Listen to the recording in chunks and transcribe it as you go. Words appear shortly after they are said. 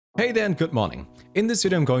Hey there and good morning. In this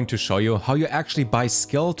video I'm going to show you how you actually buy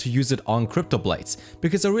skill to use it on Cryptoblades,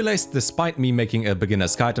 because I realized despite me making a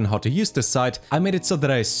beginner's guide on how to use this site, I made it so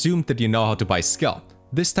that I assumed that you know how to buy skill.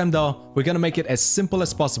 This time though, we're gonna make it as simple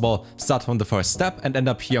as possible, start from the first step and end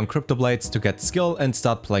up here on Cryptoblades to get skill and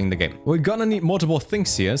start playing the game. We're gonna need multiple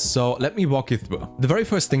things here, so let me walk you through. The very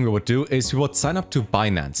first thing we would do is we would sign up to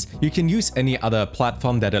Binance. You can use any other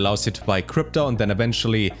platform that allows you to buy crypto and then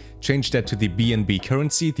eventually change that to the BNB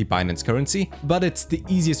currency, the Binance currency, but it's the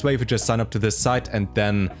easiest way if you just sign up to this site and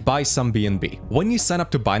then buy some BNB. When you sign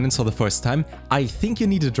up to Binance for the first time, I think you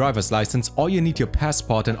need a driver's license or you need your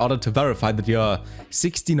passport in order to verify that you're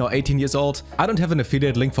 16 or 18 years old. I don't have an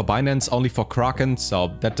affiliate link for Binance, only for Kraken,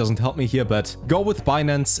 so that doesn't help me here, but go with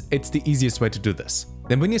Binance, it's the easiest way to do this.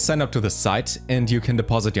 Then when you sign up to the site and you can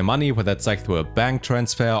deposit your money, whether it's like through a bank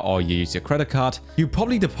transfer or you use your credit card, you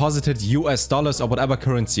probably deposited US dollars or whatever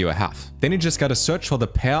currency you have. Then you just gotta search for the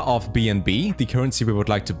pair of BNB, the currency we would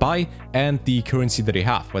like to buy, and the currency that you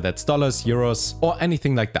have, whether it's dollars, euros, or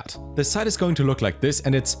anything like that. The site is going to look like this,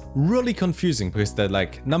 and it's really confusing because there are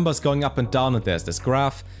like numbers going up and down and there's this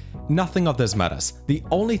graph. Nothing of this matters. The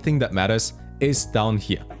only thing that matters is down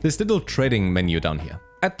here, this little trading menu down here.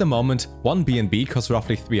 At the moment, one BNB costs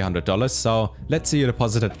roughly $300, so let's say you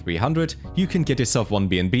deposited 300, you can get yourself one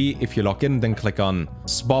BNB. If you log in, then click on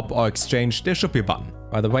swap or exchange, there should be a button.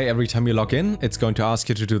 By the way, every time you log in, it's going to ask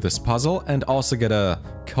you to do this puzzle and also get a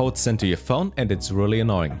code sent to your phone, and it's really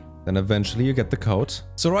annoying. Then eventually you get the code.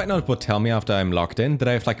 So right now it would tell me after I'm logged in that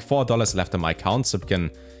I have like $4 left in my account, so we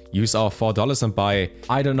can use our $4 and buy,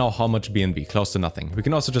 I don't know how much BNB, close to nothing. We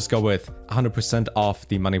can also just go with 100% of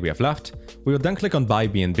the money we have left. We will then click on buy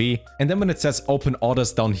BNB, and then when it says open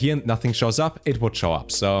orders down here and nothing shows up, it would show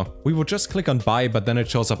up. So we would just click on buy, but then it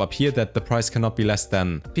shows up here that the price cannot be less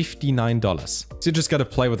than $59. So you just gotta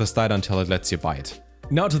play with the site until it lets you buy it.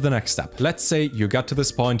 Now to the next step. Let's say you got to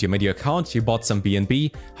this point, you made your account, you bought some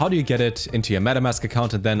BNB. How do you get it into your Metamask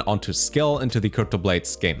account and then onto skill into the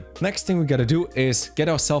Cryptoblades game? Next thing we gotta do is get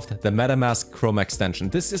ourselves the Metamask Chrome extension.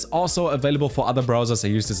 This is also available for other browsers. I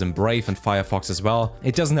use this in Brave and Firefox as well.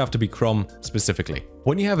 It doesn't have to be Chrome specifically.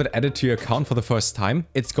 When you have it added to your account for the first time,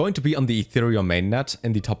 it's going to be on the Ethereum mainnet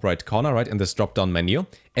in the top right corner, right in this drop-down menu.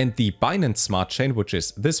 And the Binance Smart Chain, which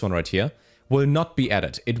is this one right here, will not be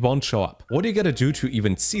added. It won't show up. What you gotta do to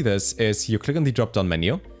even see this is you click on the drop-down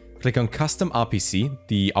menu, click on Custom RPC,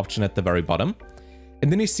 the option at the very bottom,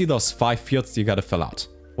 and then you see those 5 fields you gotta fill out.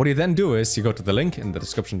 What you then do is you go to the link in the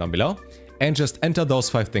description down below and just enter those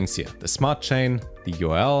 5 things here. The smart chain, the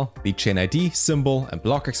URL, the chain ID, symbol, and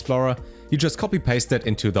block explorer. You just copy paste it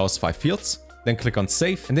into those 5 fields, then click on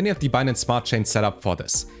save, and then you have the Binance Smart Chain set up for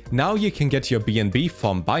this. Now you can get your BNB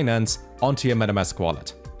from Binance onto your Metamask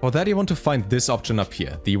wallet. For that, you want to find this option up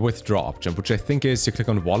here, the withdraw option, which I think is you click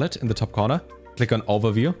on wallet in the top corner, click on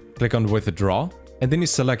overview, click on withdraw, and then you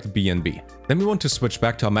select BNB. Then we want to switch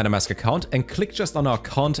back to our Metamask account and click just on our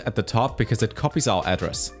account at the top because it copies our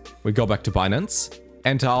address. We go back to Binance,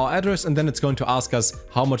 enter our address, and then it's going to ask us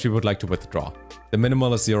how much we would like to withdraw. The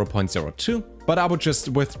minimal is 0.02, but I would just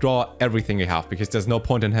withdraw everything you have because there's no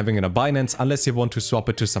point in having it in a Binance unless you want to swap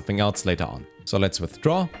it to something else later on. So let's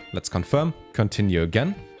withdraw, let's confirm, continue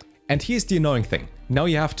again. And here's the annoying thing. Now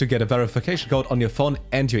you have to get a verification code on your phone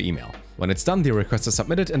and your email. When it's done, the request is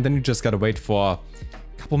submitted, and then you just gotta wait for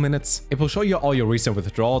a couple minutes. It will show you all your recent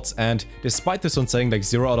withdrawals, and despite this one saying like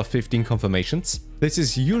 0 out of 15 confirmations, this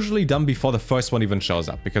is usually done before the first one even shows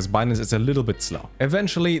up, because Binance is a little bit slow.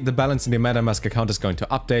 Eventually, the balance in your Metamask account is going to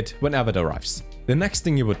update whenever it arrives. The next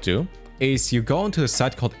thing you would do is you go onto a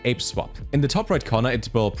site called ApeSwap. In the top right corner, it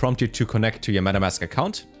will prompt you to connect to your Metamask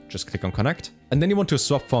account. Just click on connect. And then you want to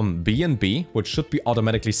swap from BNB, which should be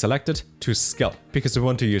automatically selected, to skill, because we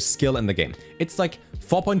want to use skill in the game. It's like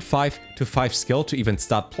 4.5 to 5 skill to even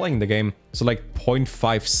start playing the game, so like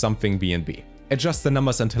 0.5 something BNB. Adjust the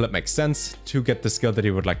numbers until it makes sense to get the skill that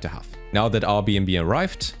you would like to have. Now that our BNB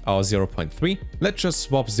arrived, our 0.3, let's just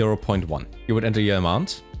swap 0.1. You would enter your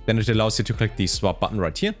amount, then it allows you to click the swap button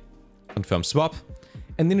right here, confirm swap,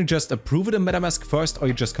 and then you just approve it in Metamask first, or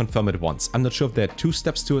you just confirm it once. I'm not sure if there are 2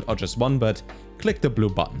 steps to it or just 1, but click the blue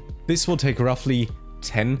button. This will take roughly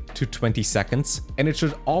 10 to 20 seconds, and it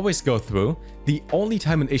should always go through. The only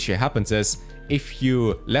time an issue happens is if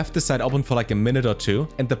you left the site open for like a minute or 2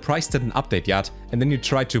 and the price didn't update yet, and then you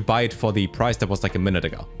tried to buy it for the price that was like a minute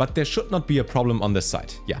ago. But there should not be a problem on this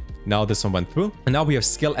site. Yeah, now this one went through, and now we have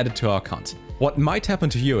skill added to our account. What might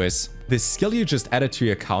happen to you is the skill you just added to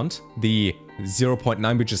your account, the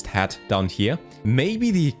 0.9 we just had down here,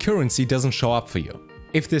 maybe the currency doesn't show up for you.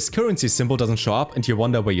 If this currency symbol doesn't show up and you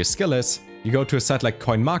wonder where your skill is, you go to a site like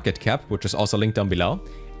CoinMarketCap, which is also linked down below,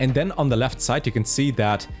 And then on the left side, you can see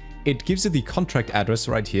that it gives you the contract address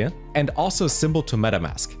right here and also a symbol to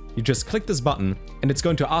Metamask. You just click this button and it's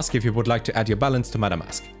going to ask if you would like to add your balance to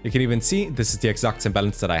Metamask. You can even see this is the exact same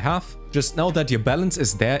balance that I have. Just know that your balance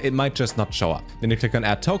is there, it might just not show up. Then you click on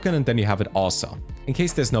add token and then you have it also. In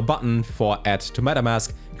case there's no button for add to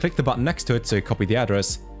Metamask, click the button next to it so you copy the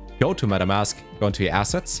address, go to Metamask, go into your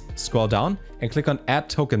assets, scroll down and click on add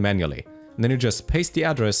token manually. And then you just paste the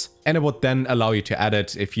address and it would then allow you to add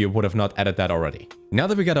it if you would have not added that already. Now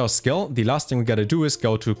that we got our skill, the last thing we gotta do is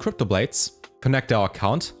go to Cryptoblades, connect our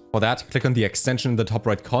account. For that, click on the extension in the top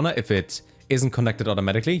right corner. If it isn't connected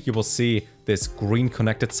automatically, you will see this green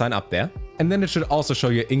connected sign up there. And then it should also show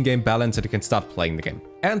you in-game balance and you can start playing the game.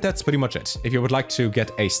 And that's pretty much it. If you would like to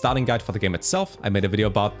get a starting guide for the game itself, I made a video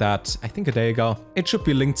about that, I think a day ago. It should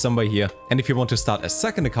be linked somewhere here. And if you want to start a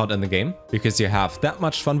second account in the game, because you have that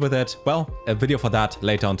much fun with it, well, a video for that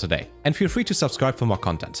later on today. And feel free to subscribe for more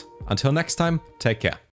content. Until next time, take care.